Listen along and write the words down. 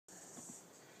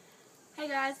Hey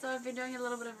guys, so I've been doing a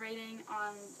little bit of reading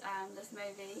on this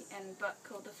movie and book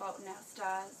called The Fault in Our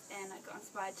Stars, and I got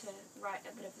inspired to write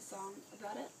a bit of a song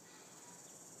about it.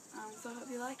 So I hope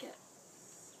you like it.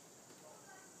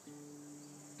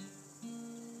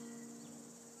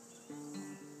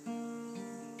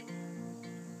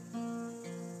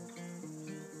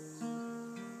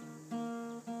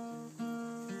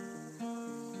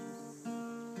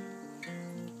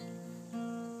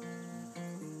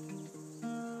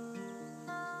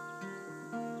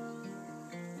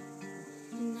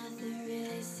 Nothing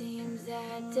really seems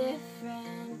that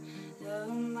different, though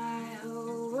my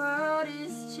whole world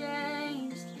is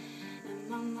changed, and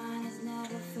my mind has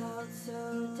never felt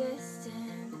so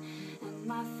distant, and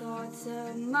my thoughts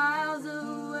are miles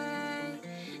away.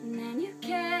 And then you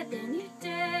cared, then you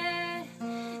did,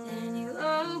 then you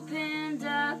opened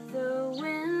up the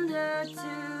window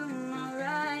to my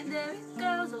right. There it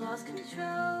goes, I lost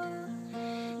control.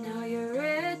 Now you're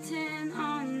written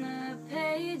on the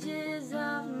pages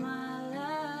of my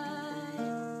life,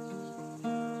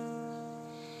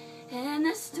 and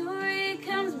the story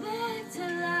comes back to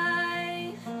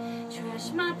life.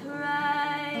 Trash my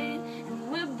pride,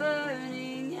 and we're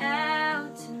burning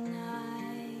out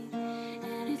tonight,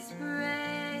 and it's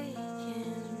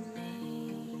breaking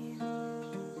me.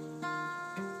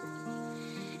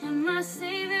 And my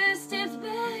savior steps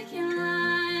back in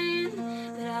line,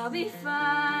 but I'll be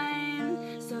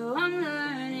fine. So I'm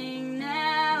learning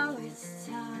now it's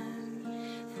time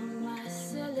for my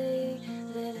silly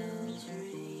little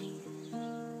dream.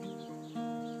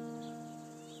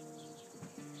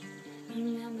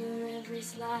 Remember every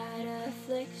slight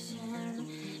affliction.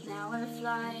 Now we're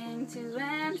flying to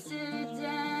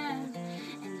Amsterdam,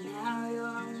 and now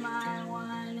you're my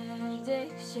one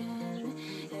addiction,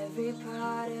 every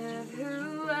part of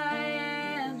who I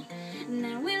am. And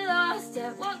then we lost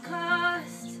at what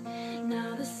cost?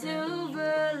 Now the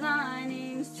silver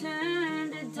linings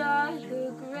turn to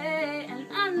darker gray, and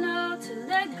I know to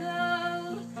let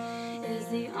go is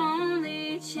the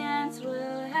only chance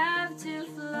we'll have to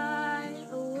fly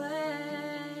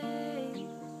away.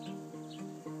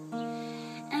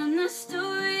 And the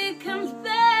story comes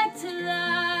back to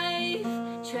life.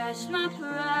 Trash my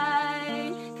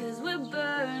pride, 'cause we're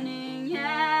burning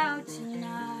out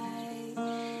tonight,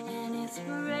 and it's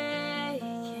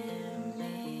breaking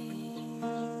me.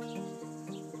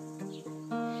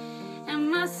 And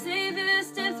my savior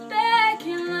steps back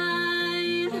in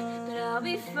line, but I'll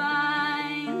be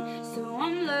fine. So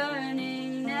I'm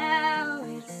learning now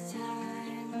it's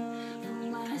time for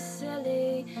my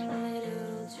silly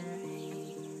little dream.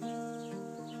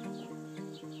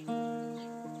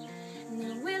 And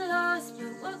then we lost,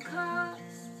 but what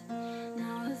cost?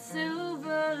 Now the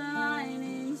silver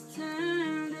linings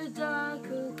turn to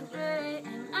darker gray,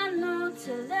 and I know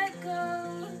to let go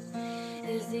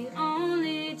is the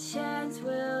only chance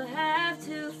we'll have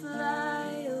to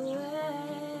fly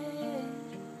away.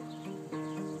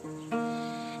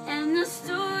 And the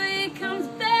story comes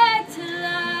back to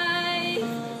life.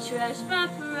 Trash my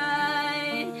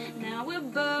pride, now we're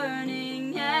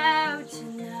burning out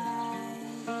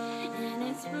tonight, and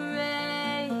it's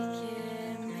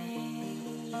breaking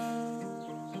me.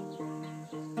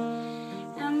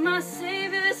 And my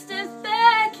savior steps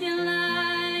back in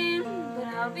line, but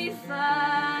I'll be fine.